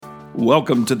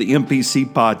Welcome to the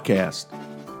MPC Podcast.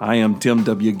 I am Tim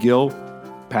W. Gill,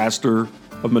 pastor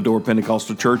of Medora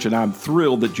Pentecostal Church, and I'm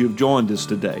thrilled that you've joined us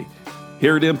today.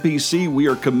 Here at MPC, we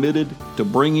are committed to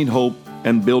bringing hope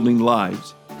and building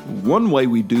lives. One way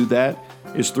we do that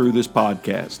is through this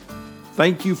podcast.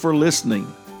 Thank you for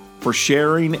listening, for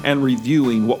sharing and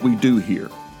reviewing what we do here.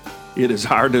 It is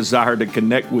our desire to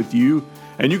connect with you,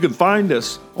 and you can find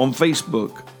us on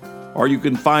Facebook, or you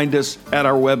can find us at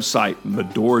our website,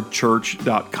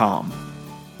 medorachurch.com.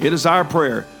 It is our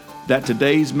prayer that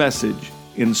today's message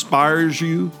inspires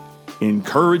you,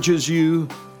 encourages you,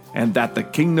 and that the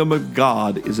kingdom of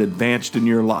God is advanced in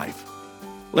your life.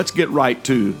 Let's get right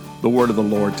to the word of the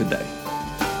Lord today.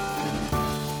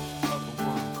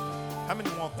 How many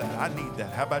want that? I need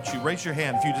that. How about you? Raise your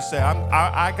hand if you just say,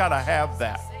 I got to have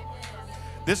that.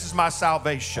 This is my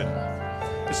salvation.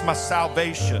 This is my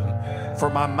salvation for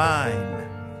my mind.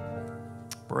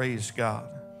 Praise God.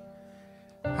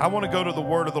 I want to go to the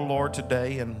word of the Lord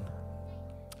today, and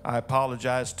I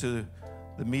apologize to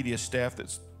the media staff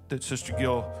that Sister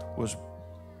Gill was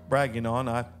bragging on.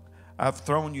 I've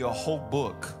thrown you a whole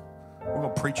book. We're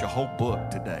going to preach a whole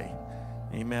book today.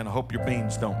 Amen. I hope your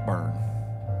beans don't burn.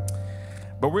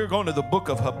 But we're going to the book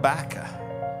of Habakkuk.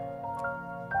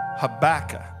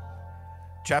 Habakkuk,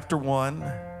 chapter 1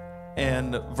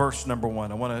 and verse number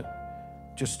 1. I want to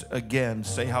just again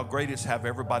say how great it is to have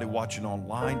everybody watching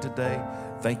online today.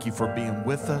 Thank you for being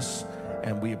with us,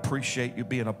 and we appreciate you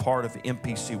being a part of the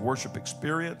MPC worship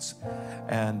experience.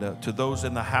 And to those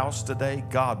in the house today,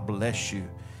 God bless you.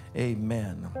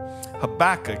 Amen.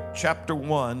 Habakkuk chapter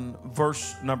 1,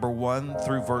 verse number 1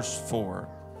 through verse 4.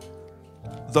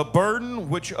 The burden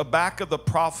which Habakkuk the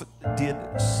prophet did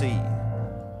see.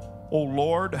 O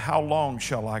Lord, how long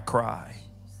shall I cry,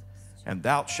 and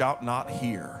thou shalt not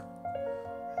hear?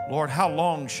 Lord, how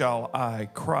long shall I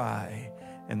cry,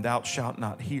 and thou shalt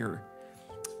not hear?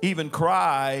 Even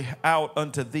cry out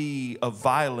unto thee of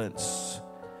violence,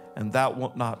 and thou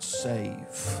wilt not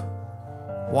save.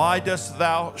 Why dost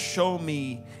thou show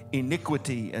me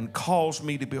iniquity, and cause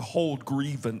me to behold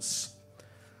grievance?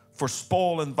 For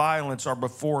spoil and violence are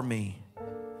before me,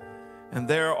 and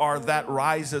there are that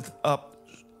riseth up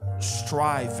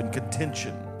strife and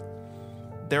contention.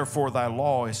 Therefore thy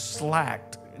law is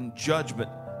slacked, and judgment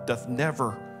doth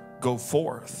never go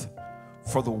forth.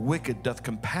 For the wicked doth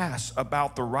compass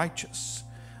about the righteous.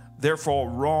 Therefore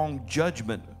wrong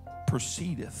judgment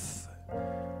proceedeth.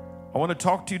 I want to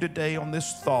talk to you today on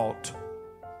this thought.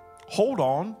 Hold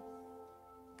on,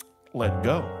 let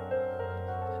go.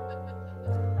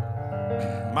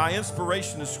 My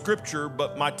inspiration is scripture,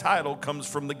 but my title comes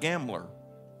from The Gambler.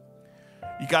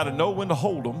 You got to know when to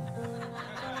hold them,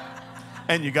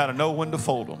 and you got to know when to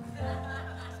fold them.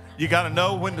 You got to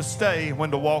know when to stay,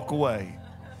 when to walk away.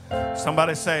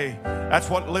 Somebody say, that's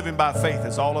what living by faith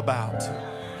is all about.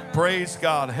 Praise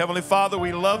God. Heavenly Father,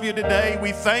 we love you today.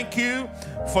 We thank you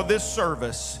for this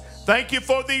service. Thank you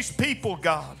for these people,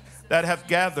 God, that have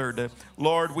gathered.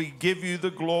 Lord, we give you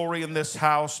the glory in this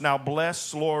house. Now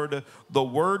bless, Lord, the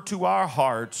word to our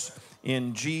hearts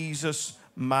in Jesus'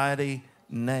 mighty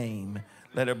name.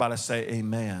 Let everybody say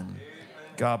amen.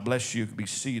 God bless you. Be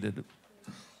seated.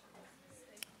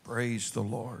 Praise the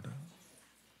Lord.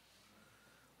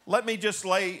 Let me just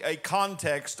lay a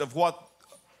context of what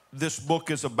this book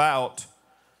is about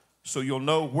so you'll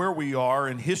know where we are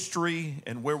in history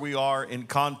and where we are in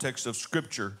context of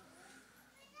Scripture.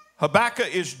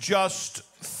 Habakkuk is just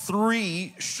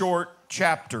 3 short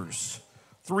chapters.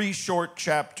 3 short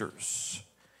chapters.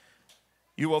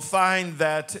 You will find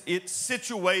that it's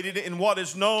situated in what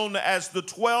is known as the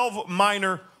 12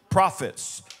 minor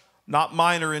prophets. Not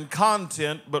minor in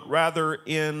content, but rather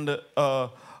in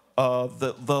the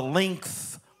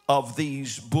length of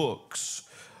these books.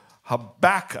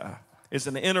 Habakkuk is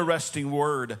an interesting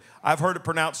word. I've heard it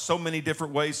pronounced so many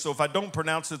different ways, so if I don't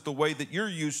pronounce it the way that you're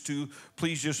used to,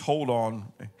 please just hold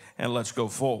on and let's go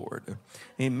forward.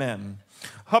 Amen.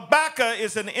 Habakkuk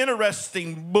is an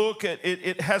interesting book.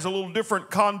 It has a little different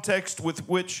context with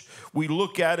which we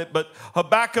look at it, but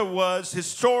Habakkuk was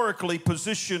historically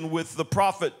positioned with the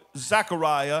prophet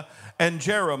Zechariah and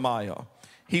Jeremiah.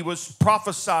 He was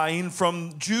prophesying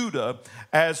from Judah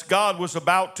as God was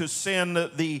about to send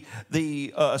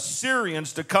the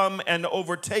Assyrians to come and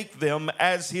overtake them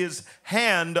as his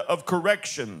hand of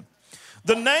correction.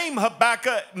 The name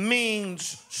Habakkuk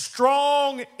means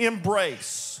strong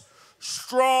embrace.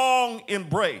 Strong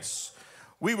embrace.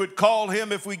 We would call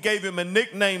him, if we gave him a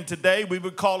nickname today, we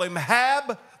would call him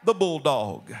Hab the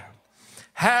Bulldog.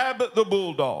 Hab the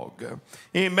bulldog.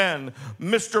 Amen.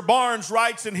 Mr. Barnes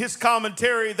writes in his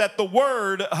commentary that the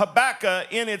word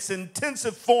Habakkuk in its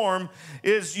intensive form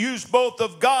is used both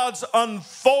of God's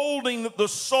unfolding the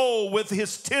soul with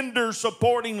his tender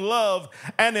supporting love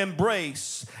and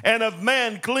embrace, and of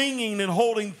man clinging and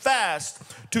holding fast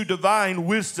to divine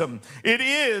wisdom. It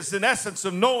is an essence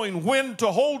of knowing when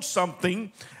to hold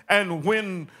something and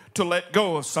when to let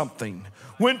go of something,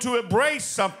 when to embrace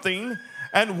something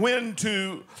and when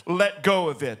to let go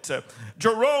of it.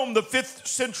 Jerome, the 5th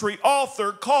century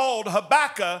author, called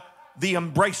Habakkuk the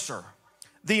embracer.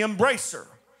 The embracer.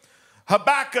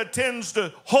 Habakkuk tends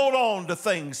to hold on to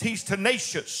things. He's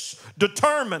tenacious,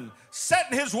 determined,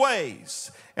 set in his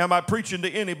ways. Am I preaching to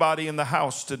anybody in the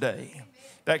house today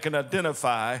that can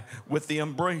identify with the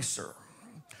embracer?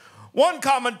 One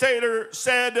commentator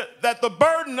said that the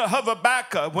burden of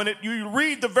Habakkuk, when you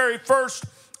read the very first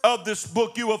of this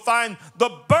book, you will find the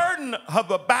burden of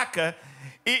Habakkuk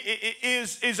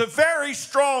is a very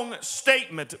strong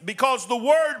statement, because the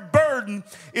word burden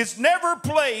is never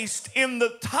placed in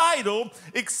the title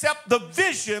except the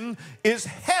vision is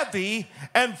heavy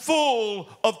and full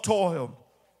of toil.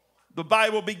 The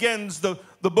Bible begins the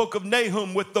book of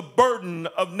Nahum with the burden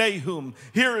of Nahum.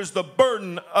 Here is the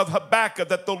burden of Habakkuk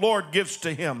that the Lord gives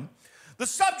to him. The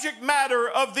subject matter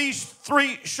of these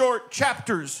 3 short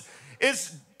chapters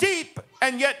is deep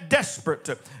and yet desperate.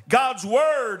 God's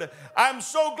word, I'm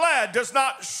so glad, does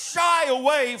not shy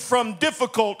away from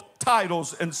difficult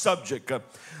titles and subject.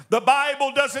 The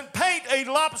Bible doesn't paint a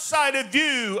lopsided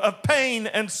view of pain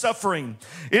and suffering.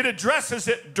 It addresses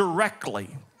it directly.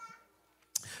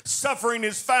 Suffering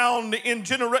is found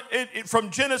from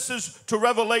Genesis to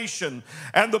Revelation.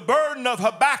 And the burden of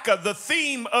Habakkuk, the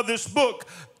theme of this book,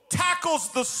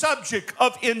 tackles the subject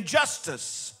of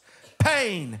injustice,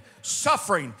 pain,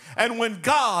 suffering, and when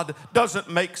God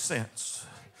doesn't make sense.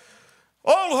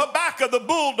 Old Habakkuk the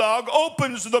bulldog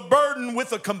opens the burden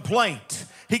with a complaint.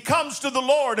 He comes to the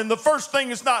Lord, and the first thing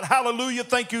is not hallelujah,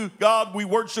 thank you, God, we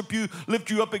worship you, lift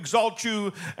you up, exalt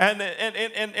you,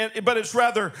 but it's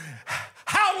rather,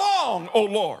 how long, O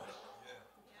Lord?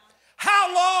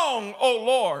 How long, O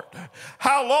Lord?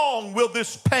 How long will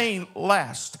this pain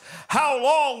last? How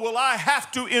long will I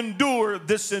have to endure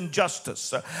this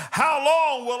injustice? How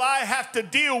long will I have to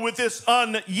deal with this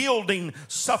unyielding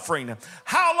suffering?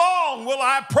 How long will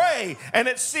I pray and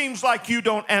it seems like you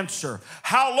don't answer?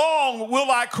 How long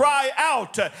will I cry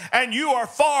out and you are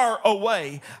far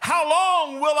away? How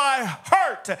long will I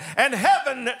hurt and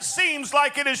heaven seems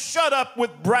like it is shut up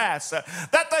with brass?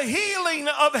 That the healing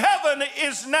of heaven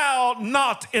is now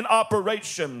not in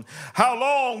operation. How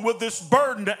long will this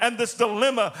burden and this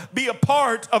dilemma be a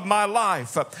part of my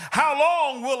life? How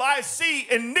long will I see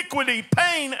iniquity,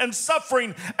 pain, and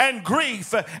suffering and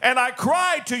grief, and I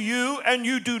cry to you and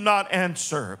you do not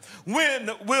answer? When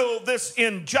will this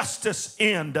injustice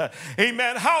end?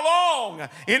 Amen. How long?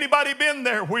 Anybody been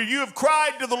there where you have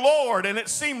cried to the Lord and it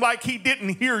seemed like he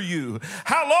didn't hear you?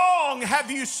 How long have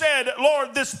you said,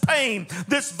 Lord, this pain,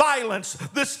 this violence,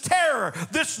 this terror,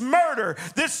 this murder,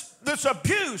 this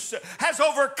abuse has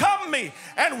overcome me,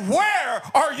 and where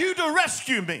are you to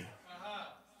rescue me?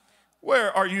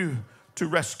 Where are you to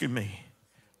rescue me?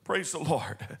 Praise the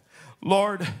Lord.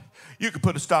 Lord, you can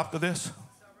put a stop to this.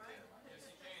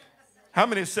 How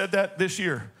many have said that this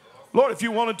year? Lord, if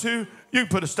you wanted to, you can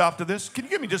put a stop to this. Can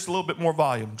you give me just a little bit more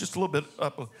volume? Just a little bit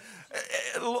up.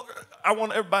 I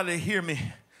want everybody to hear me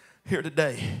here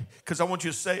today, because I want you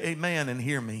to say amen and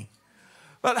hear me.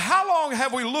 But how long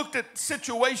have we looked at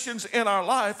situations in our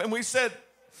life and we said,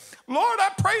 Lord, I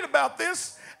prayed about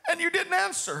this and you didn't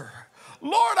answer.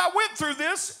 Lord, I went through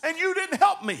this and you didn't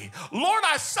help me. Lord,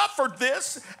 I suffered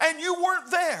this and you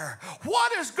weren't there.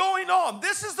 What is going on?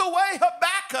 This is the way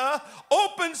Habakkuk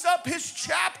opens up his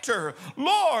chapter.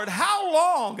 Lord, how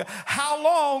long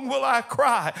will I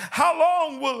cry? How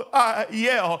long will I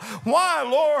yell? Why,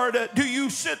 Lord, do you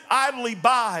sit idly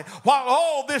by while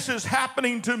all this is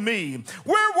happening to me?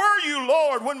 Where were you,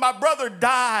 Lord, when my brother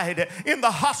died in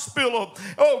the hospital?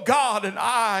 Oh, God, and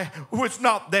I was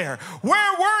not there.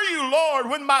 Where were you, Lord,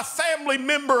 when my family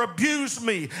member abused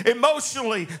me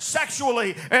emotionally,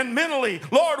 sexually, and mentally?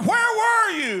 Lord, where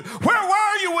were you? Where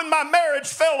were you when my marriage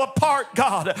fell apart,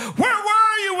 God? Where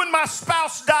were you when my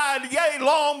spouse died, yea,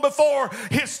 long before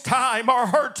his time or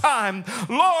her time?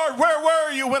 Lord, where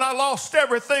were you when I lost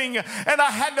everything and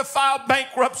I had to file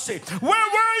bankruptcy? Where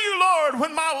were you, Lord,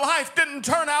 when my life didn't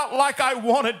turn out like I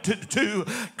wanted to do?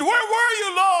 Where were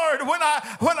you, Lord, when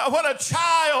a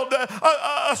child of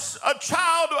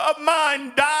mine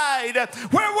mine died.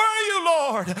 Where were you,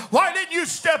 Lord? Why didn't you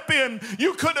step in?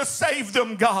 You could have saved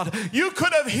them, God. You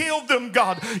could have healed them,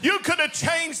 God. You could have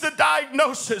changed the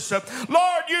diagnosis.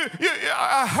 Lord,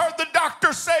 I heard the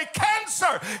doctor say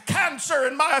cancer,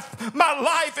 and my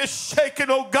life is shaken,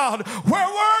 oh God. Where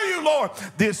were you, Lord?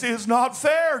 This is not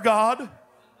fair, God.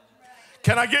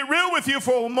 Can I get real with you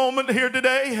for a moment here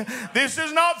today? This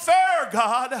is not fair,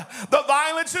 God. The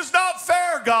violence is not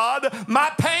fair, God.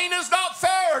 My pain is not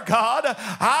fair, God.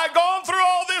 I've gone through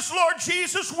all this, Lord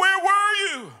Jesus. Where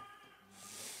were you?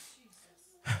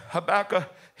 Habakkuk,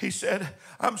 he said,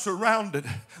 I'm surrounded.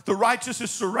 The righteous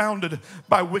is surrounded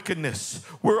by wickedness.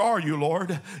 Where are you,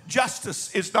 Lord?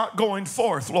 Justice is not going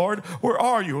forth, Lord. Where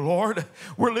are you, Lord?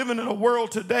 We're living in a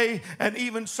world today, and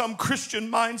even some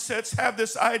Christian mindsets have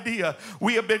this idea.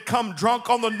 We have become drunk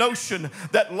on the notion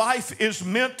that life is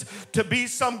meant to be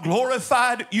some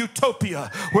glorified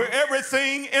utopia where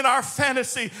everything in our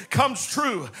fantasy comes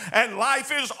true, and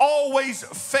life is always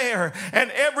fair,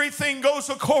 and everything goes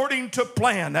according to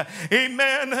plan.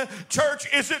 Amen. Church,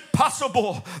 is it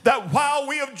possible that while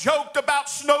we have joked about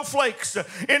snowflakes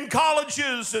in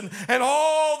colleges and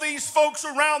all these folks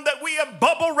around, that we have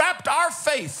bubble wrapped our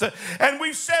faith, and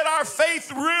we've said our faith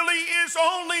really is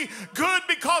only good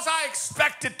because I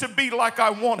expect it to be like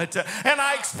I want it, and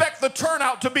I expect the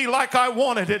turnout to be like I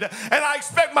wanted it, and I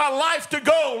expect my life to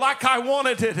go like I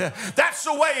wanted it. That's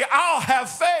the way I'll have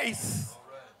faith.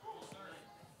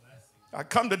 I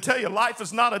come to tell you, life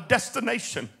is not a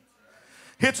destination.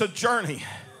 It's a journey.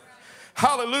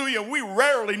 Hallelujah. We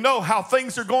rarely know how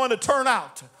things are going to turn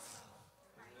out.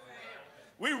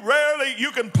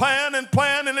 You can plan,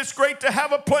 and it's great to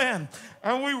have a plan.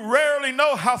 And we rarely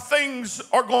know how things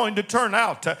are going to turn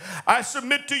out. I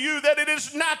submit to you that it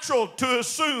is natural to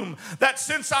assume that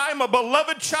since I'm a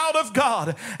beloved child of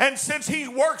God, and since He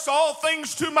works all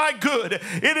things to my good,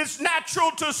 it is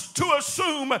natural to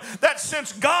assume that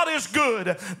since God is good,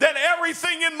 that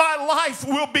everything in my life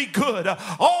will be good.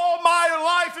 All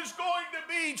my life is going to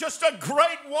be just a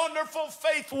great, wonderful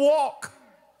faith walk.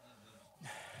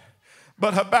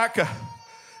 But Habakkuk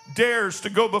dares to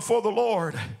go before the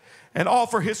Lord and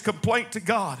offer his complaint to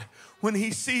God when he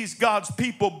sees God's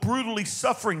people brutally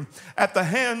suffering at the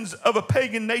hands of a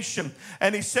pagan nation.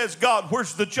 And he says, God,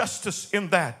 where's the justice in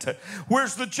that?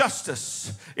 Where's the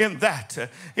justice in that?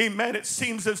 Amen. It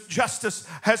seems as justice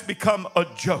has become a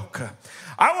joke.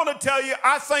 I want to tell you,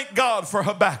 I thank God for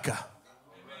Habakkuk.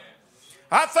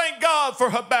 I thank God for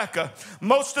Habakkuk.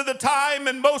 Most of the time,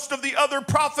 and most of the other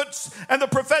prophets and the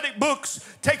prophetic books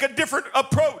take a different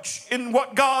approach in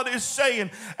what God is saying.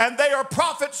 And they are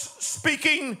prophets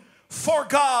speaking for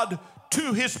God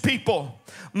to His people.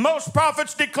 Most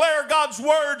prophets declare God's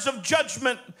words of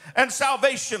judgment and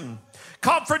salvation,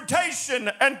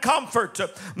 confrontation and comfort.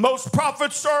 Most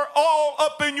prophets are all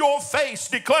up in your face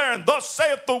declaring, thus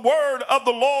saith the word of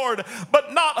the Lord,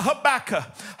 but not Habakkuk.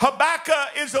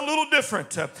 Habakkuk is a little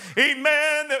different.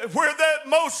 Amen. Where that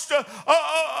most of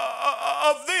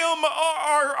them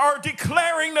are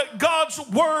declaring God's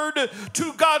word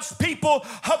to God's people,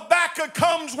 Habakkuk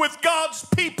comes with God's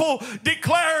people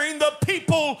declaring the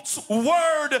people's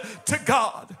word to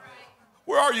God.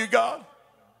 Where are you, God?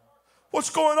 What's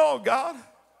going on, God?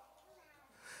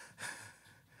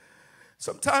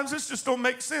 Sometimes this just don't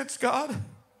make sense, God.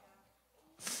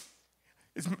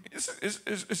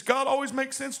 Is God always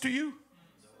make sense to you?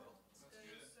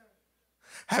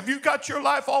 Have you got your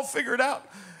life all figured out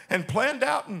and planned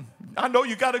out? And I know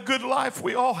you got a good life.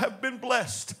 We all have been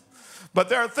blessed. But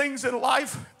there are things in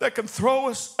life that can throw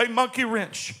us a monkey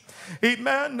wrench.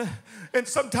 Amen. And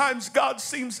sometimes God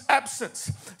seems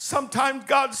absent. Sometimes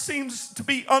God seems to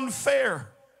be unfair.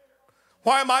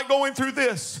 Why am I going through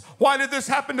this? Why did this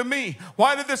happen to me?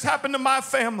 Why did this happen to my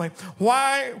family?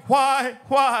 Why?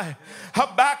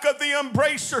 Habakkuk the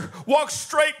embracer walks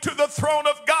straight to the throne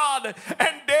of God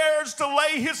and dares to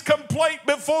lay his complaint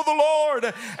before the Lord.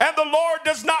 And the Lord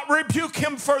does not rebuke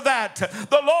him for that.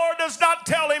 The Lord does not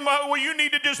tell him, oh, well, you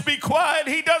need to just be quiet.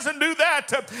 He doesn't do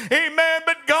that. Amen.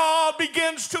 But God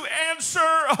begins to answer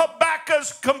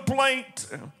Habakkuk's complaint.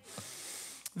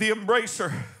 The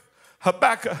embracer,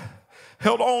 Habakkuk,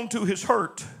 held on to his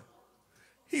hurt.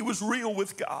 He was real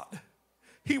with God.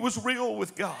 He was real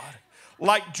with God.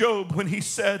 Like Job when he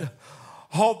said,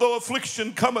 Although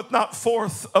affliction cometh not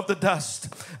forth of the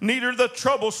dust, neither the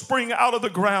trouble spring out of the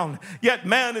ground, yet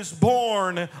man is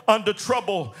born unto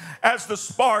trouble as the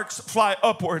sparks fly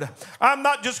upward. I'm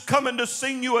not just coming to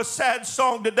sing you a sad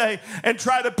song today and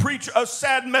try to preach a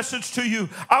sad message to you.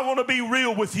 I want to be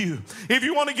real with you. If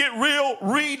you want to get real,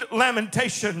 read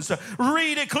Lamentations,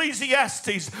 read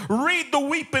Ecclesiastes, read the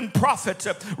weeping prophet,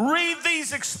 read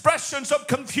these expressions of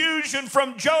confusion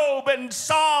from Job and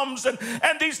Psalms and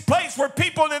these places where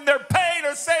people in their pain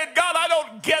are saying, God, I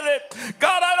don't get it.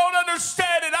 God, I don't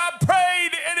understand it. I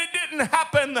prayed and it didn't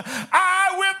happen.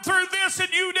 I went through this and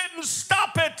you didn't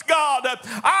stop it, God.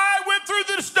 I went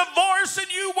through this divorce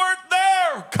and you weren't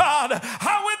there, God.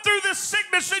 I went through this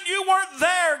sickness and you weren't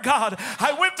there, God.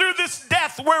 I went through this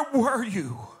death. Where were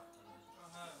you?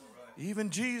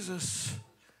 Even Jesus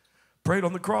prayed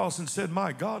on the cross and said,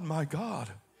 my God,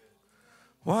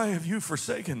 why have you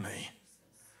forsaken me?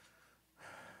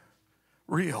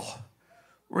 Real.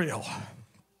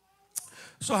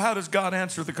 So how does God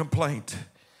answer the complaint?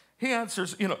 He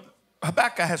answers,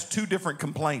 Habakkuk has two different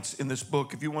complaints in this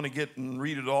book. If you want to get and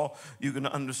read it all, you can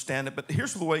understand it. But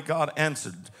here's the way God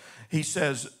answered. He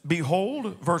says,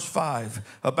 behold, verse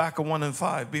 5, Habakkuk 1 and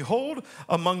 5, behold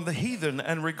among the heathen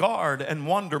and regard and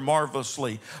wonder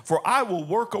marvelously, for I will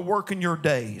work a work in your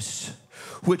days,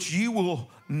 which you will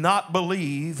not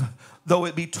believe, though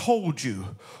it be told you.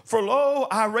 For lo,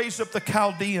 I raise up the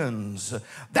Chaldeans,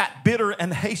 that bitter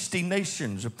and hasty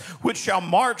nations, which shall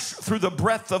march through the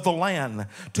breadth of the land,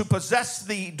 to possess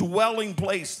the dwelling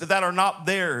place that are not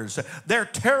theirs. They're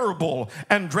terrible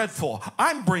and dreadful.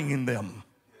 I'm bringing them.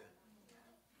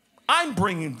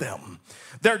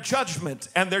 Their judgment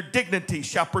and their dignity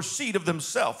shall proceed of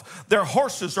themselves. Their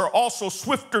horses are also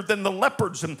swifter than the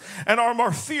leopards and are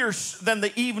more fierce than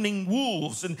the evening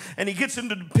wolves. And he gets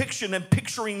into depiction and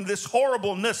picturing this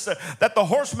horribleness that the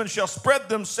horsemen shall spread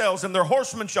themselves and their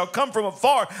horsemen shall come from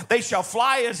afar. They shall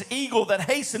fly as eagle that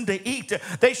hasten to eat.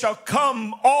 They shall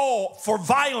come all for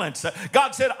violence.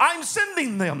 God said, I'm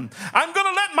sending them. I'm going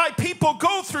to let my people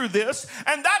go through this.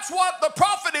 And that's what the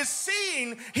prophet is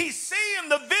seeing. He's seeing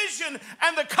the vision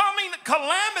and the coming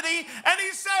calamity, and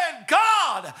he said,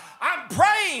 God, I'm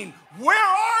praying, where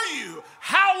are you?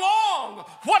 How long?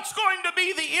 What's going to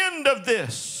be the end of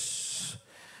this?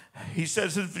 He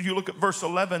says, if you look at verse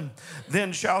 11,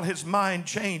 then shall his mind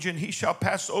change, and he shall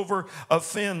pass over,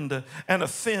 offend,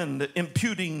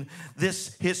 imputing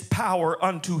this his power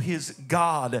unto his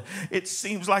God. It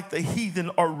seems like the heathen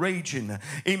are raging.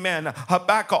 Amen.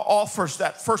 Habakkuk offers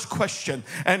that first question,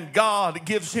 and God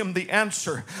gives him the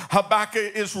answer.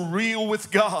 Habakkuk is real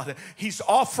with God. He's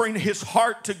offering his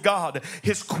heart to God,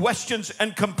 his questions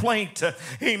and complaint.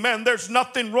 Amen. There's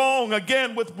nothing wrong,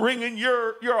 again, with bringing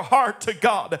your heart to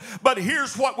God. But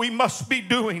here's what we must be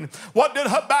doing. What did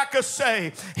Habakkuk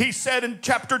say? He said in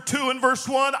chapter 2 and verse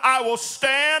 1, I will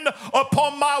stand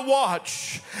upon my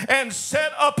watch and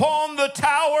set upon the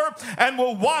tower and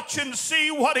will watch and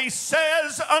see what he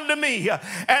says unto me. And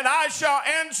I shall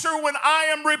answer when I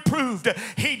am reproved.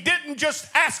 He didn't just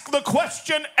ask the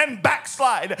question and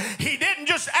backslide. He didn't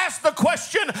just ask the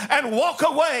question and walk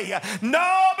away.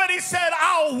 No, but he said,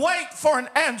 I'll wait for an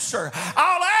answer.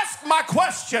 I'll ask my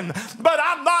question, but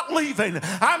I'm not leaving.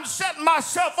 I'm setting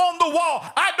myself on the wall.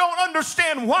 I don't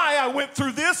understand why I went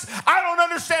through this. I don't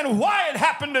understand why it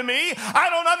happened to me. I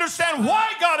don't understand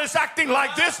why God is acting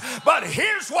like this. But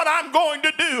here's what I'm going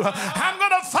to do. I'm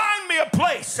going to find me a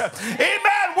place,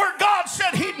 amen, where God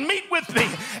said he'd meet with me.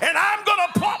 And I'm going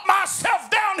to plop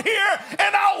myself down here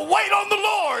and I'll wait on the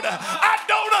Lord. I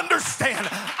don't understand.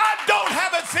 I don't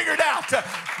have it figured out.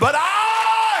 But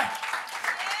I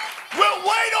will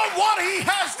wait on what he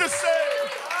has to say.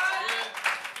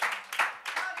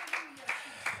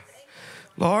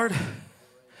 Lord,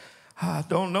 I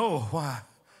don't know why.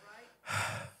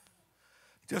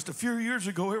 Just a few years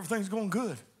ago, everything's going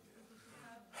good.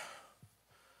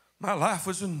 My life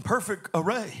was in perfect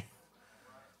array.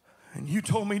 And you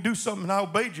told me to do something and I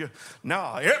obeyed you.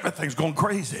 Now everything's going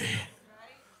crazy.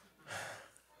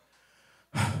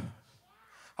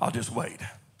 I'll just wait.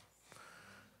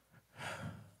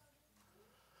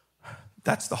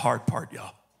 That's the hard part,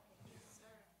 y'all.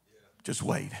 Just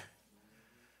wait.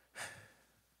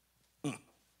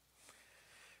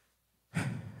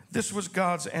 This was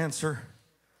God's answer.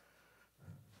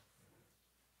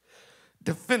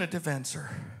 Definitive answer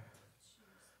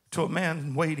to a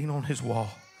man waiting on his wall,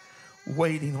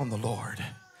 waiting on the Lord,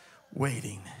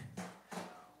 waiting.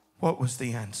 What was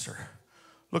the answer?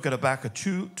 Look at Habakkuk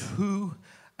 2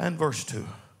 and verse 2.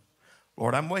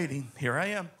 Lord, I'm waiting. Here I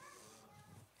am.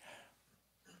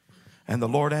 And the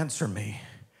Lord answered me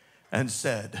and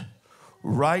said,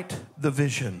 Write the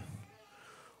vision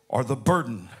or the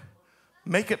burden.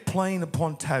 Make it plain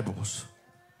upon tables,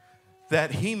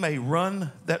 that he may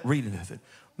run that readeth it.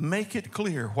 Make it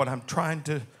clear what I'm trying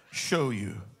to show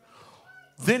you.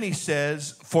 Then he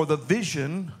says, for the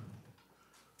vision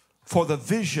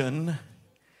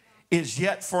is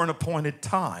yet for an appointed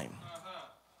time.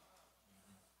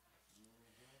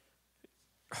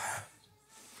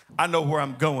 I know where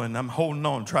I'm going. I'm holding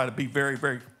on, trying to be very,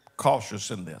 very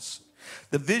cautious in this.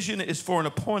 The vision is for an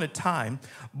appointed time,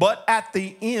 but at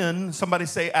the end, somebody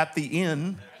say at the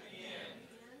end.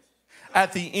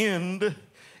 At the end,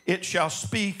 it shall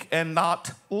speak and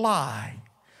not lie.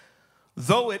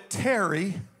 Though it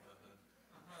tarry,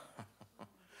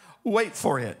 wait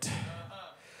for it,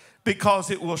 because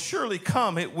it will surely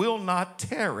come, it will not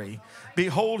tarry.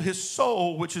 Behold, his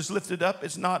soul, which is lifted up,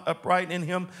 is not upright in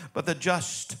him, but the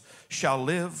just shall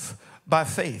live by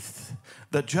faith.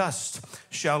 The just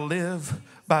shall live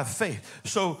by faith.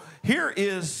 So here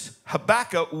is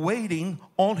Habakkuk waiting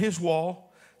on his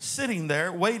wall, sitting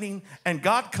there waiting, and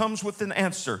God comes with an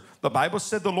answer. The Bible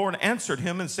said the Lord answered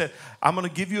him and said, I'm going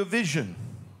to give you a vision.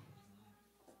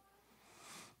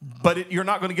 But you're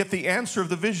not going to get the answer of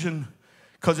the vision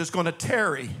because it's going to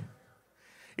tarry.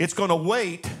 It's going to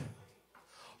wait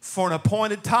for an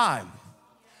appointed time.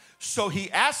 So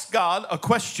he asks God a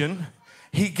question.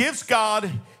 He gives God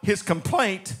his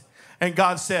complaint, and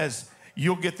God says,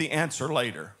 you'll get the answer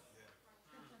later.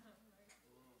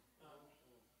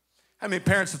 How many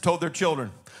parents have told their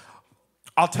children,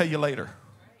 I'll tell you later?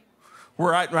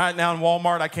 We're right now in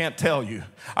Walmart, I can't tell you.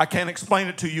 I can't explain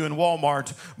it to you in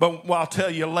Walmart, but I'll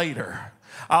tell you later.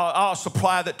 I'll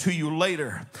supply that to you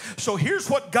later. So here's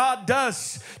what God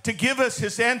does to give us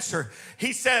his answer.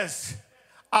 He says,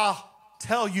 I'll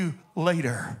tell you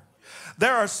later.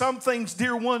 There are some things,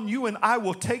 dear one, you and I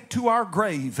will take to our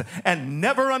grave and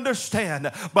never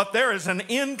understand. But there is an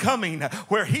end coming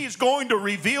where he's going to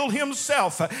reveal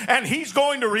himself, and he's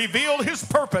going to reveal his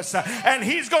purpose, and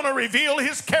he's going to reveal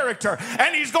his character,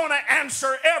 and he's going to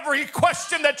answer every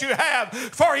question that you have.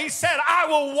 For he said, I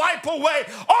will wipe away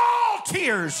all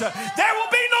tears. There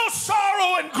will be no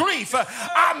sorrow and grief.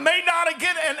 I may not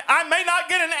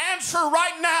get an answer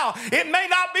right now. It may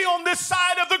not be on this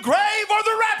side of the grave or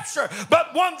the rapture.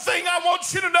 But one thing I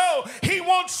want you to know, he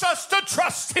wants us to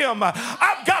trust him.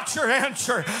 I've got your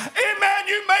answer. Amen.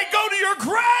 You may go to your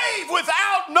grave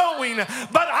without knowing,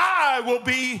 but I will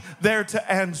be there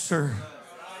to answer.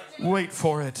 Wait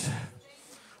for it.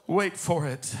 Wait for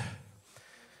it.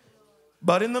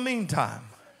 But in the meantime,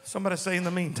 somebody say in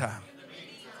the meantime,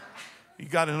 you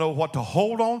got to know what to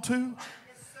hold on to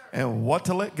and what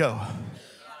to let go.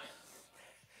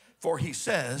 For he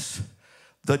says,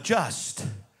 the just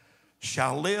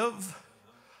shall live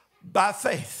by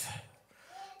faith.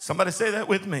 Somebody say that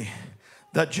with me.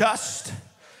 The just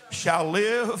shall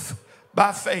live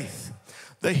by faith.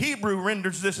 The Hebrew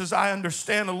renders this, as I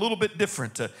understand, a little bit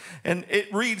different. And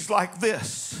it reads like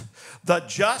this. The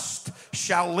just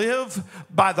shall live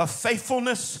by the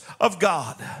faithfulness of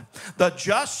God. The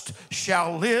just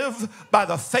shall live by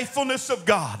the faithfulness of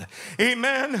God.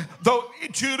 Amen. Though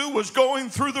Judah was going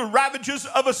through the ravages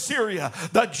of Assyria,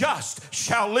 the just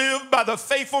shall live by the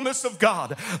faithfulness of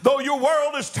God. Though your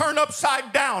world is turned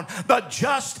upside down, the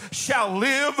just shall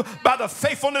live by the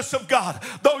faithfulness of God.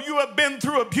 Though you have been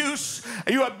through abuse,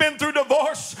 you have been through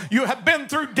divorce, you have been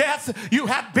through death, you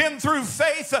have been through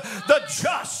faith, the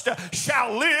just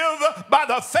shall live by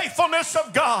the faithfulness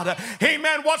of God.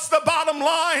 Amen. What's the bottom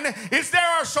line? Is there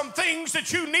are some things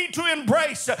that you need to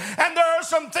embrace, and there are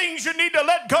some things you need to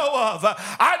let go of.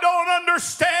 I don't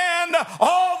understand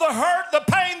all the hurt, the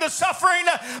pain, the suffering,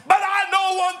 but I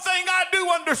know one thing I do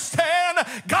understand.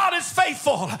 God is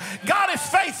faithful. God is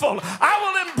faithful. I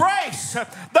will embrace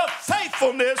the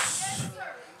faithfulness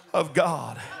of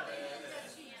God.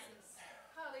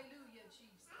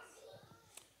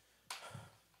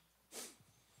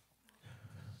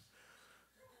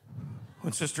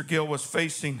 When Sister Gill was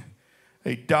facing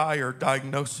a dire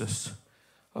diagnosis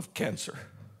of cancer,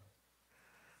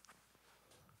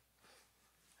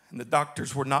 and the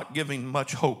doctors were not giving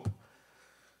much hope,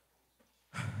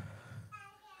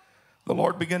 the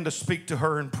Lord began to speak to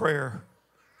her in prayer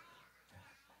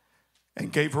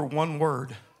and gave her one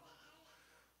word.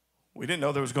 We didn't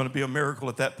know there was going to be a miracle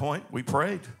at that point. We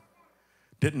prayed.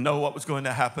 Didn't know what was going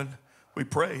to happen. We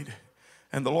prayed.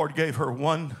 And the Lord gave her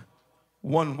one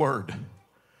word.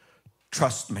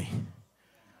 Trust me.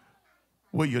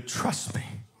 Will you trust me?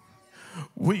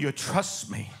 Will you trust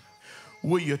me?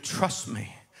 Will you trust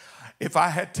me? If I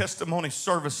had testimony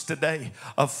service today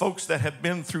of folks that have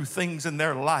been through things in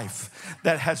their life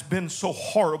that has been so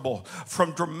horrible,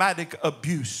 from dramatic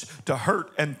abuse to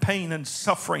hurt and pain and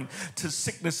suffering, to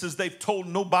sicknesses they've told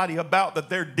nobody about that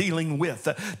they're dealing with,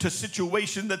 to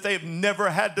situations that they've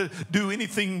never had to do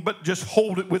anything but just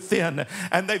hold it within.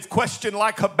 And they've questioned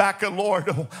like Habakkuk, Lord,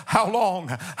 how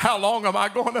long? How long am I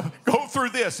going to go through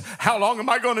this? How long am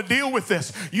I going to deal with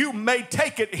this? You may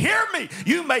take it, hear me,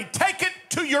 you may take it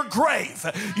to your grave.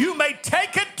 You may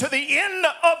take it to the end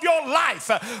of your life,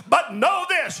 but know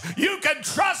this, you can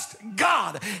trust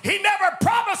God. He never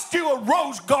promised you a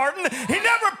rose garden. He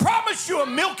never promised you a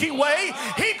Milky Way.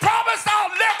 He promised, I'll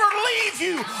never leave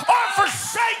you or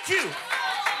forsake you.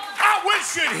 I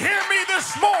wish you'd hear me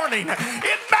this morning.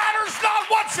 It matters not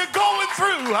what you're going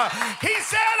through. He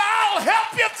said, I'll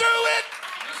help you through it.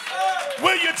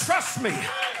 Will you trust me?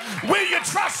 Will you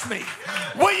trust me?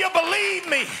 Will you believe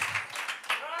me?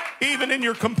 Even in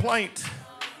your complaint.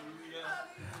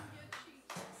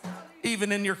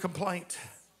 Even in your complaint.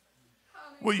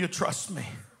 Will you trust me?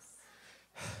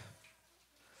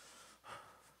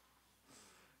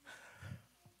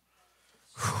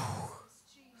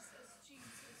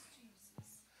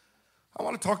 I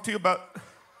want to talk to you about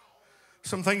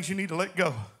some things you need to let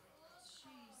go.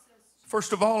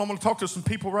 First of all, I'm going to talk to some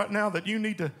people right now that you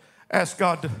need to ask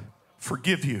God to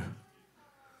forgive you.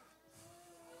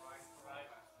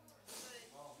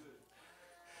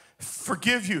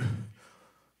 Forgive you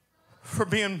for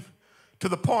being to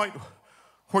the point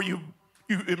where you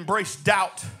embraced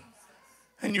doubt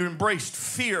and you embraced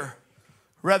fear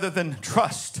rather than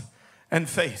trust and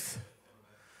faith.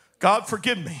 God,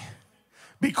 forgive me.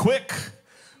 Be quick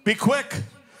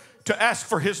to ask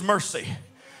for his mercy.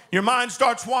 Your mind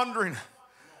starts wandering.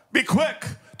 Be quick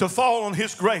to fall on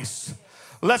his grace.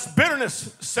 Lest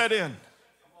bitterness set in.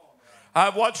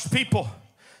 I've watched people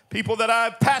that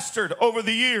I've pastored over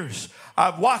the years,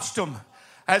 I've watched them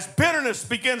as bitterness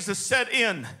begins to set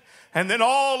in. And then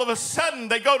all of a sudden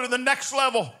they go to the next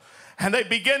level and they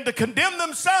begin to condemn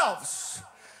themselves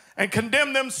and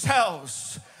condemn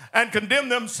themselves and condemn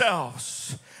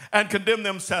themselves and condemn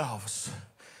themselves.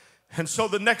 And so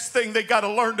the next thing they got to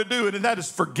learn to do, and that is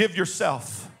forgive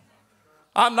yourself.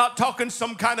 I'm not talking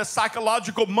some kind of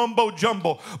psychological mumbo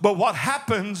jumbo, but what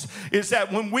happens is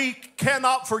that when we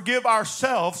cannot forgive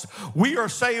ourselves, we are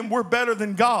saying we're better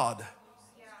than God.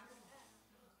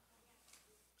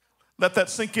 Let that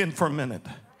sink in for a minute.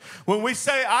 When we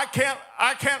say, I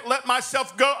can't let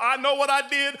myself go, I know what I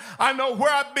did, I know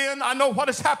where I've been, I know what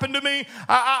has happened to me,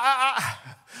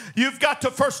 you've got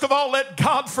to first of all let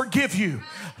God forgive you.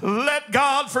 Let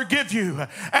God forgive you.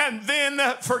 And then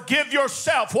forgive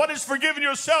yourself. What is forgiving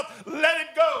yourself? Let it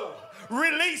go.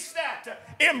 Release that.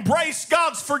 Embrace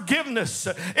God's forgiveness.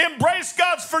 Embrace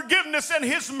God's forgiveness and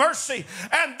his mercy.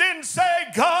 And then say,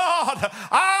 God,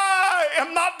 I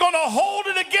am not going to hold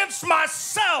it against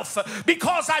myself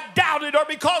because I doubted or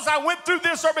because I went through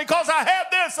this or because I had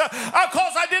this or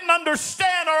because I didn't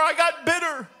understand or I got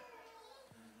bitter.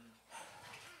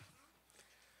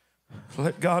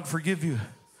 Let God forgive you.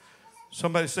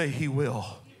 Somebody say, he will.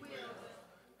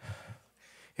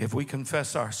 If we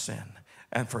confess our sin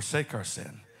and forsake our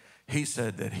sin, he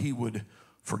said that he would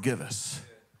forgive us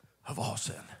of all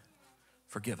sin.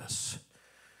 Forgive us.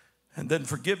 And then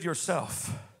forgive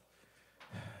yourself.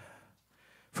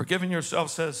 Forgiving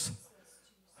yourself says,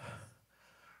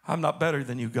 I'm not better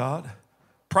than you, God.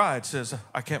 Pride says,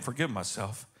 I can't forgive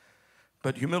myself.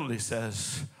 But humility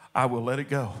says, I will let it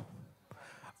go.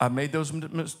 I made those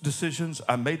decisions,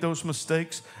 I made those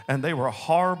mistakes, and they were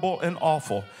horrible and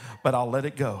awful, but I'll let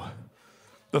it go.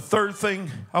 The third thing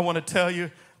I want to tell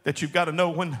you that you've got to know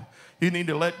when you need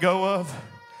to let go of,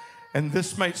 and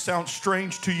this may sound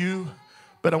strange to you,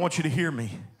 but I want you to hear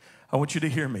me. I want you to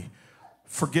hear me.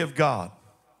 Forgive God.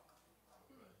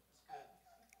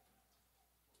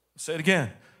 Say it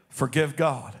again. Forgive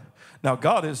God. Now,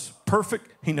 God is perfect.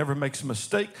 He never makes a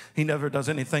mistake. He never does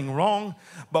anything wrong.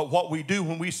 But what we do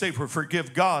when we say we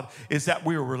forgive God is that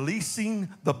we are releasing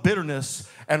the bitterness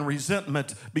and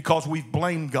resentment because we've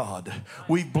blamed God.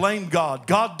 We've blamed God.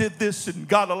 God did this and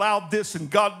God allowed this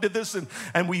and God did this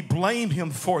and we blame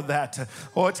him for that.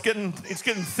 Oh, it's getting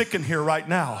thick in here right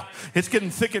now. It's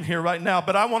getting thick in here right now.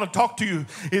 But I want to talk to you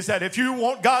is that if you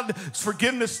want God's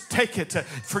forgiveness, take it.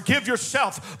 Forgive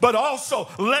yourself, but also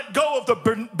let go of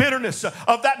the bitterness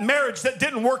of that marriage marriage that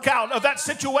didn't work out, of that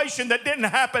situation that didn't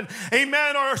happen,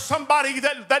 amen, or somebody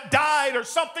that died, or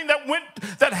something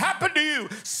that happened to you,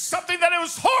 something that it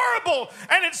was horrible,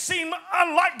 and it seemed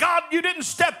unlike God, you didn't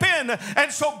step in,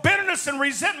 and so bitterness and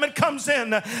resentment comes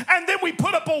in, and then we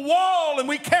put up a wall, and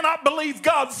we cannot believe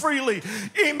God freely,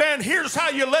 amen. Here's how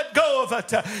you let go of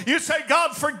it. You say,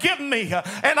 God, forgive me,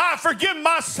 and I forgive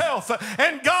myself,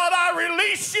 and God, I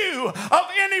release you of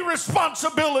any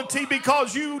responsibility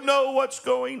because you know what's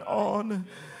going on.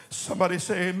 Somebody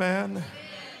say amen.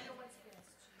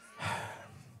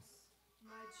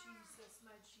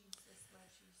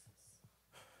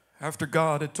 After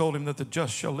God had told him that the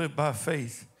just shall live by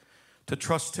faith, to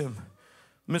trust him,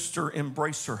 Mr.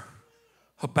 Embracer,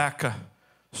 Habakkuk,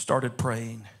 started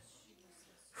praying.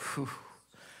 Whew.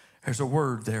 There's a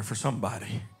word there for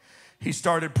somebody. He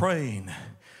started praying.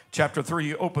 Chapter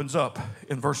 3 opens up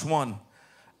in verse 1,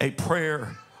 a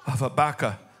prayer of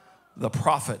Habakkuk, the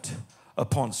prophet,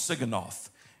 upon Siganoth.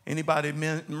 Anybody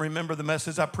remember the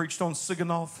message I preached on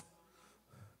Siganoth?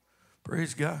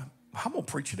 Praise God. I'm going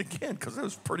to preach it again because it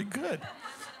was pretty good.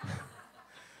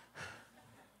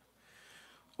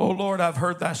 Oh, Lord, I've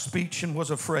heard thy speech and was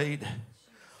afraid.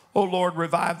 Oh, Lord,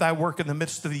 revive thy work in the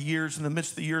midst of the years. In the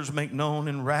midst of the years, make known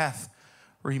in wrath.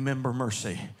 Remember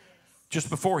mercy. Just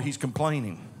before he's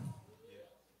complaining.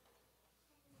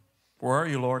 Where are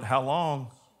you, Lord? How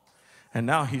long? And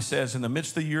now he says, in the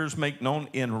midst of the years, make known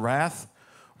in wrath.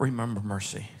 Remember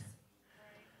mercy.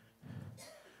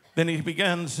 Then he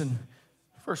begins in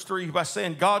verse 3 by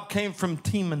saying, God came from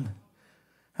Teman,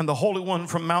 and the Holy One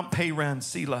from Mount Paran,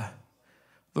 Selah.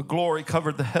 The glory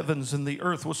covered the heavens, and the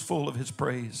earth was full of his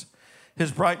praise.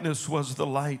 His brightness was the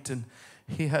light, and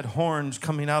he had horns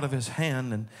coming out of his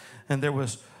hand, and there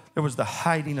was the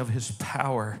hiding of his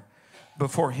power.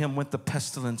 Before him went the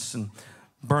pestilence, and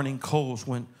burning coals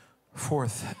went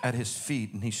forth at his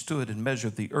feet. And he stood and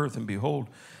measured the earth, and behold,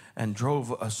 and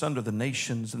drove asunder the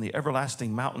nations, and the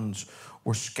everlasting mountains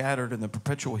were scattered, and the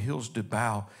perpetual hills did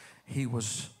bow.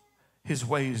 His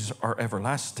ways are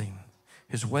everlasting.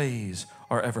 His ways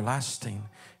are everlasting.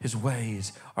 His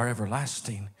ways are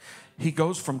everlasting. He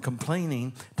goes from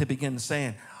complaining to begin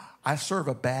saying, I serve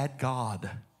a bad God.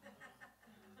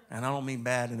 And I don't mean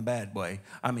bad in a bad way.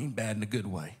 I mean bad in a good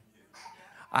way.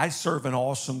 I serve an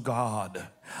awesome God.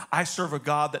 I serve a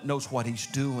God that knows what he's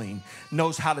doing,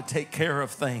 knows how to take care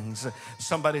of things.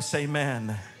 Somebody say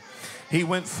amen. He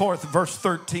went forth, verse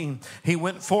 13, he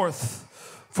went forth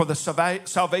for the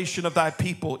salvation of thy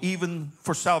people, even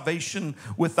for salvation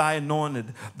with thy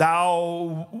anointed.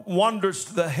 Thou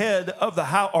woundest the head of the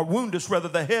house, or woundest rather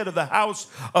the head of the house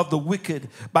of the wicked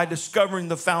by discovering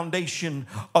the foundation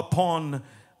upon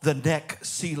the neck,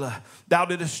 Selah. Thou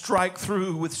didst strike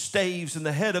through with staves in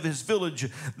the head of his village.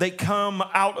 They come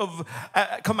out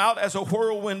as a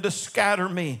whirlwind to scatter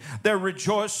me. Their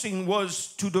rejoicing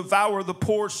was to devour the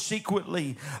poor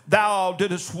secretly. Thou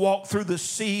didst walk through the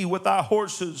sea with thy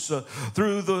horses,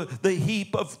 through the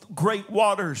heap of great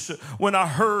waters. When I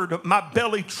heard, my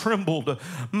belly trembled.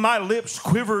 My lips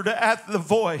quivered at the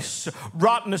voice.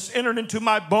 Rottenness entered into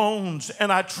my bones,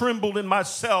 and I trembled in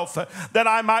myself, that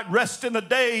I might rest in the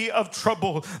day of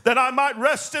trouble, that I might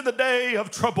rest in the day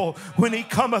of trouble. When he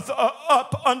cometh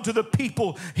up unto the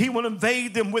people, he will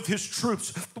invade them with his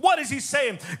troops. What is he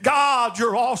saying? God,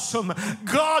 you're awesome.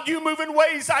 God, you move in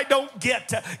ways I don't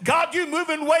get. God, you move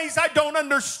in ways I don't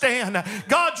understand.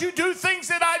 God, you do things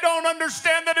that I don't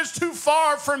understand. That is too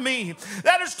far from me.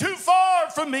 That is too far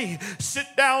from me. Sit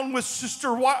down with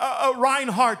Sister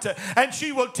Reinhardt, and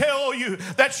she will tell you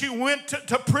that she went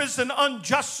to prison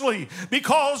unjustly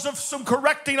because of some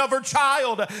correcting of her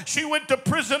child. She went to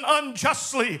prison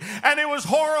unjustly, and it was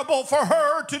horrible for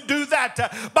her to do that.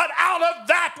 But out of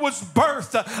that was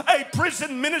birthed a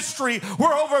prison ministry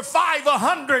where over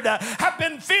 500 have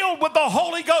been filled with the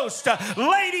Holy Ghost.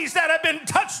 Ladies that have been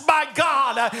touched by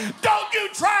God. Don't you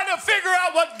try to figure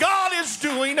out what God is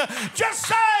doing. Just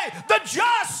say, the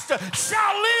just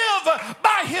shall live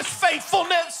by his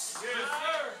faithfulness.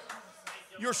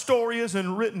 Your story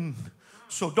isn't written,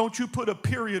 so don't you put a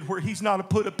period where he's not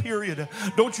put a period.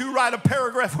 Don't you write a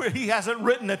paragraph where he hasn't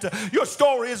written it. Your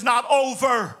story is not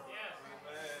over.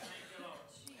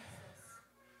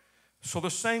 So the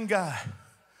same guy,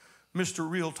 Mr.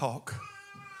 Real Talk,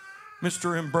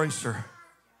 Mr. Embracer,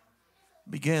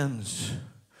 begins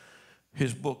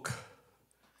his book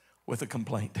with a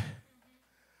complaint,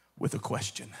 with a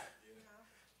question.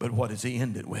 But what does he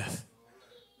end it with?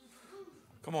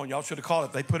 Come on, y'all should have called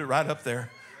it. They put it right up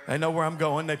there. They know where I'm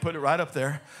going. They put it right up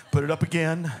there. Put it up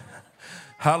again.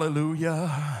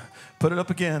 Hallelujah. Put it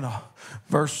up again.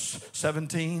 Verse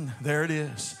 17. There it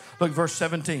is. Look, verse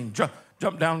 17.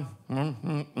 Jump down.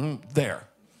 There.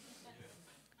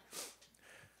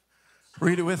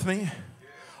 Read it with me.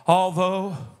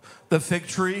 Although the fig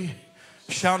tree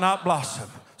shall not blossom.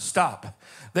 Stop.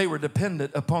 They were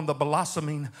dependent upon the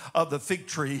blossoming of the fig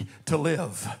tree to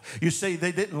live. You see,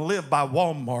 they didn't live by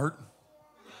Walmart.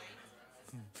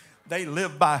 They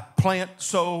live by plant,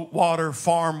 sow, water,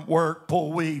 farm, work,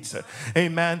 pull weeds.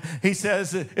 Amen. He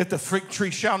says, if the fig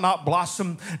tree shall not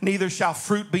blossom, neither shall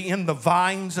fruit be in the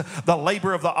vines. The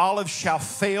labor of the olive shall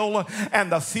fail,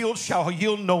 and the field shall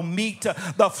yield no meat.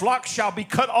 The flock shall be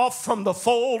cut off from the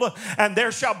fold, and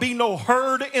there shall be no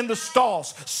herd in the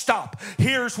stalls. Stop.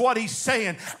 Here's what he's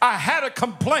saying. I had a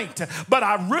complaint, but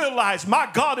I realized my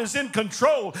God is in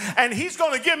control, and he's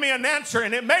going to give me an answer,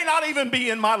 and it may not even be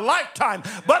in my lifetime,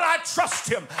 but I trust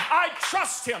him. I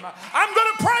trust him. I'm going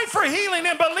to pray for healing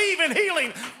and believe in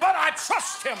healing, but I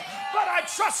trust him. But I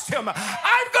trust him.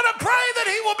 I'm going to pray that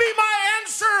he will be my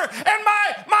answer and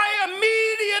my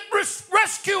immediate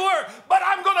rescuer, but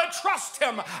I'm going to trust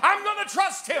him. I'm going to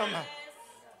trust him.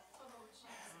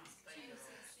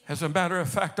 As a matter of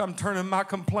fact, I'm turning my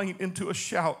complaint into a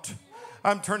shout.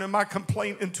 I'm turning my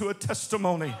complaint into a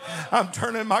testimony. I'm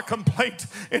turning my complaint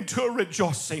into a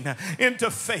rejoicing, into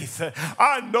faith.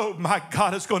 I know my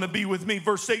God is going to be with me.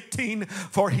 Verse 18,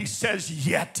 for he says,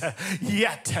 yet.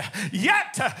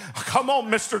 Come on,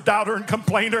 Mr. Doubter and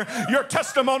Complainer. Your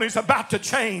testimony is about to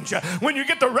change. When you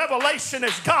get the revelation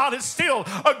as God is still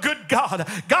a good God.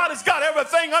 God has got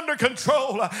everything under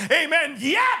control. Amen.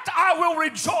 Yet I will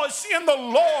rejoice in the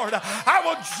Lord. I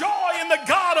will joy in the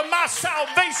God of my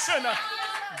salvation.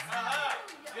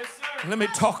 Let me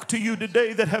talk to you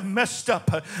today that have messed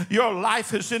up. Your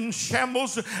life is in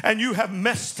shambles and you have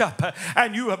messed up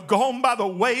and you have gone by the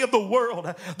way of the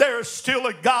world. There is still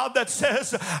a God that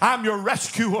says, I'm your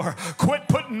rescuer. Quit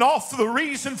putting off the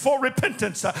reason for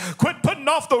repentance. Quit putting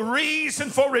off the reason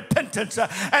for repentance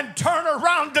and turn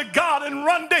around to God and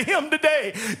run to him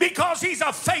today because he's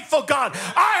a faithful God.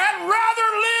 I had rather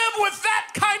live with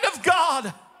that kind of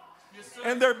God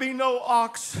and there be no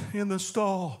ox in the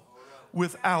stall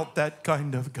without that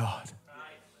kind of God.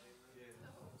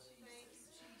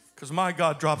 Because my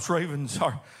God drops ravens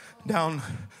down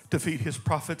to feed his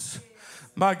prophets.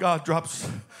 My God drops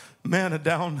manna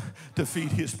down to feed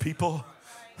his people.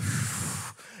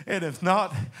 And if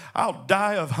not, I'll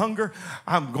die of hunger.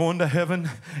 I'm going to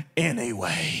heaven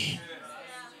anyway.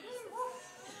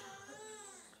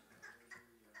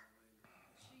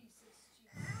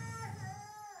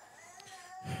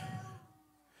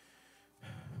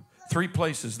 Three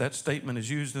places that statement is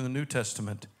used in the New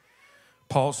Testament.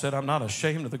 Paul said, I'm not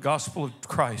ashamed of the gospel of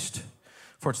Christ,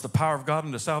 for it's the power of God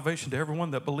unto salvation to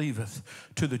everyone that believeth,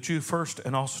 to the Jew first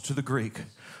and also to the Greek.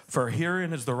 For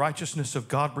herein is the righteousness of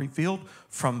God revealed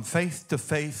from faith to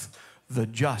faith. The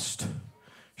just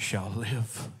shall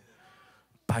live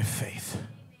by faith.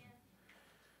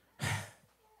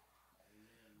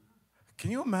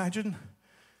 Can you imagine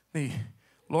the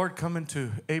Lord coming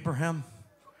to Abraham?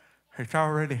 He's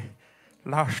already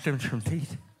lost him some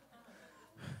teeth.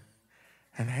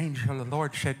 An angel of the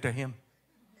Lord said to him,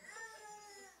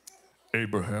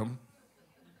 Abraham,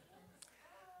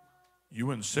 you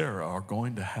and Sarah are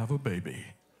going to have a baby.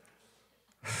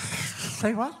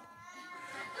 Say what?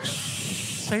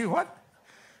 Say what?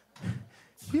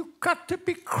 You got to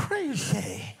be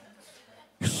crazy.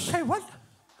 Say what?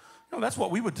 No, that's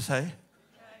what we would say.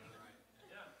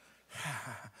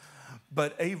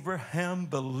 But Abraham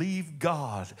believed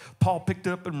God. Paul picked it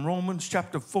up in Romans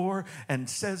chapter 4 and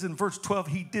says in verse 12,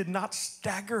 he did not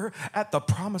stagger at the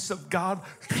promise of God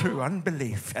through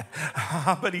unbelief.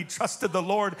 But he trusted the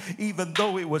Lord even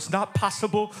though it was not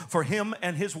possible for him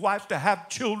and his wife to have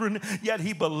children, yet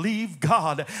he believed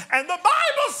God. And the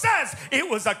Bible says it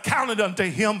was accounted unto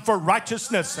him for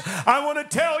righteousness. I want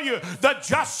to tell you, the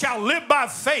just shall live by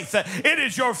faith. It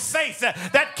is your faith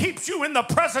that keeps you in the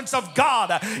presence of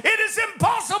God. It is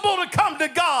impossible to come to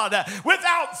God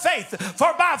without faith,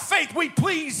 for by faith we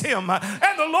please him,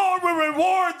 and the Lord will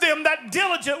reward them that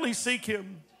diligently seek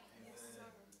him.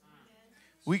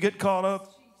 We get caught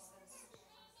up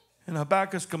in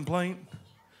Habakkuk's complaint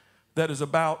that is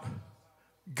about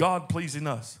God pleasing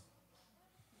us.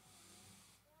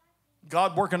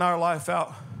 God working our life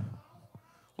out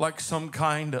like some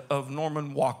kind of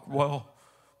Norman Rockwell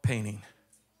painting.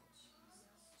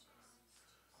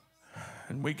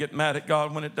 And we get mad at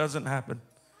God when it doesn't happen.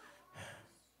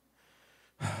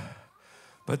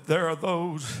 But there are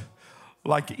those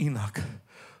like Enoch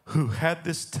who had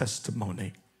this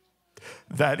testimony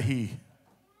that he,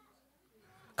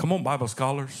 come on, Bible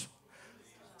scholars,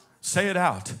 say it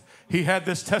out. He had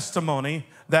this testimony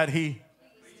that he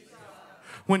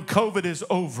when COVID is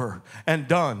over and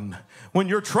done, when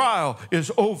your trial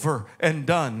is over and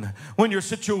done, when your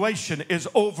situation is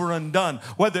over and done,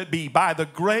 whether it be by the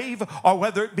grave or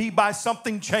whether it be by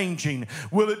something changing,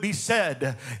 will it be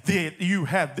said that you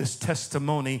have this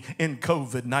testimony in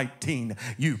COVID-19?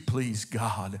 You please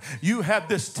God. You have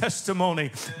this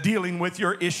testimony dealing with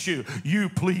your issue. You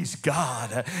please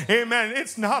God. Amen.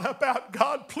 It's not about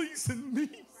God pleasing me.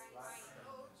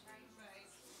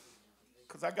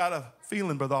 Because I got a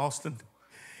feeling, Brother Austin,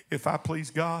 if I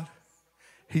please God,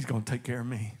 He's going to take care of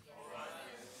me.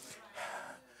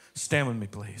 Stand with me,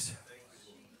 please.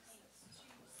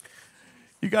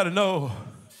 You got to know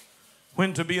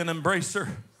when to be an embracer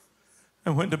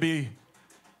and when to be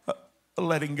a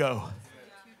letting go.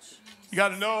 You got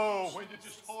to know when to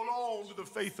just hold on to the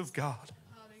faith of God.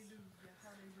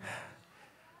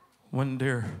 One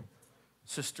dear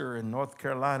sister in North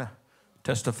Carolina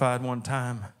testified one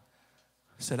time,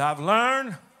 said, I've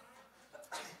learned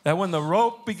that when the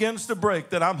rope begins to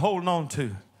break that I'm holding on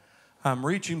to, I'm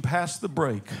reaching past the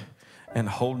break and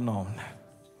holding on.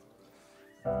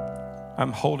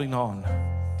 I'm holding on.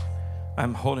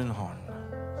 I'm holding on.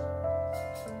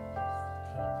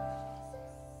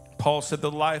 Paul said,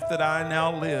 the life that I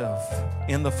now live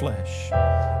in the flesh,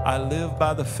 I live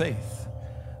by the faith,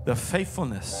 the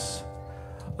faithfulness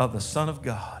of the Son of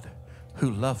God who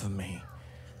loved me.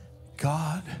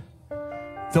 God,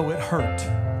 though it hurt,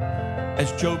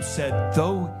 as Job said,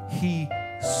 though he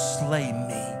slay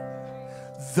me,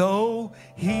 though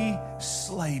he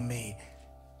slay me,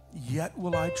 yet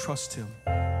will I trust him.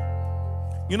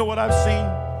 You know what I've seen?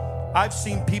 I've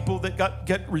seen people that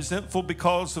get resentful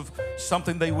because of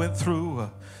something they went through,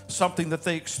 something that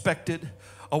they expected,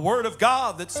 a word of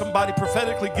God that somebody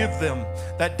prophetically give them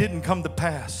that didn't come to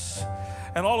pass.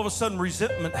 And all of a sudden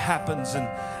resentment happens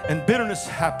and bitterness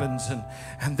happens.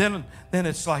 And then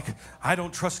it's like, I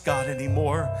don't trust God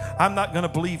anymore. I'm not going to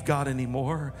believe God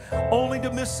anymore. Only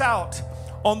to miss out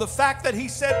on the fact that he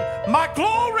said, my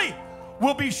glory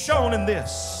will be shown in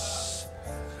this.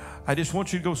 I just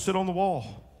want you to go sit on the wall.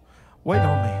 Wait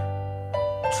on me.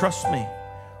 Trust me.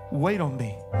 Wait on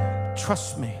me.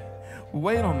 Trust me.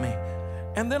 Wait on me.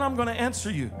 And then I'm going to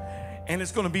answer you. And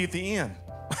it's going to be at the end.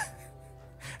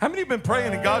 How many have been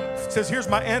praying and God says, here's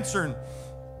my answer, and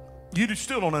you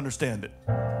still don't understand it?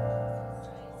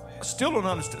 Still don't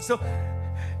understand. Still,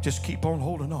 just keep on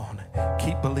holding on.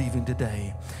 Keep believing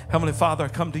today. Heavenly Father, I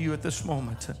come to you at this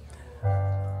moment.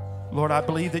 Lord, I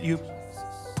believe that you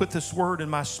put this word in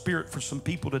my spirit for some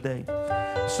people today.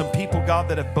 Some people, God,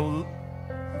 that have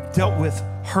dealt with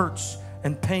hurts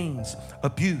and pains,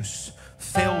 abuse,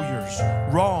 failures,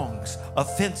 wrongs,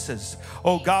 offenses.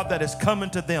 Oh God, that has come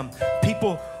into them.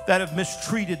 People that have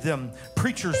mistreated them,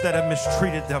 preachers that have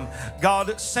mistreated them,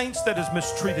 God, saints that has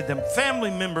mistreated them, family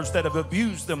members that have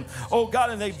abused them. Oh God,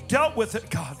 and they've dealt with it,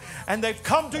 God, and they've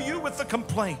come to you with the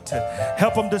complaint.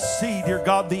 Help them to see, dear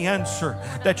God, the answer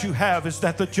that you have is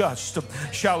that the just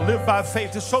shall live by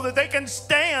faith, so that they can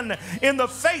stand in the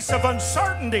face of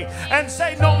uncertainty and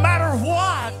say, no matter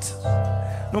what,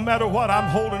 I'm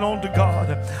holding on to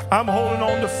God. I'm holding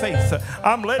on to faith.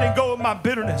 I'm letting go of my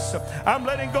bitterness. I'm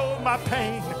letting go of my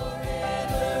pain.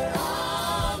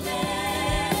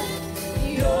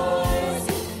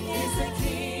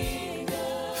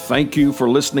 Thank you for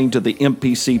listening to the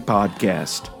MPC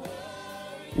podcast.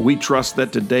 We trust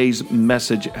that today's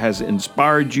message has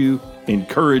inspired you,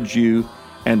 encouraged you,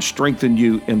 and strengthened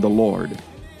you in the Lord.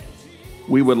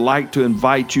 We would like to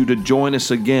invite you to join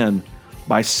us again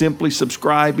by simply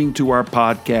subscribing to our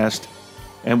podcast,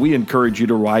 and we encourage you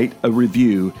to write a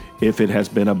review if it has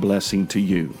been a blessing to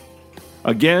you.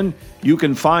 Again, you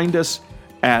can find us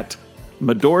at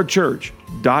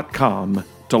medorachurch.com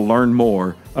to learn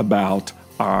more about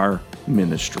our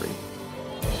ministry.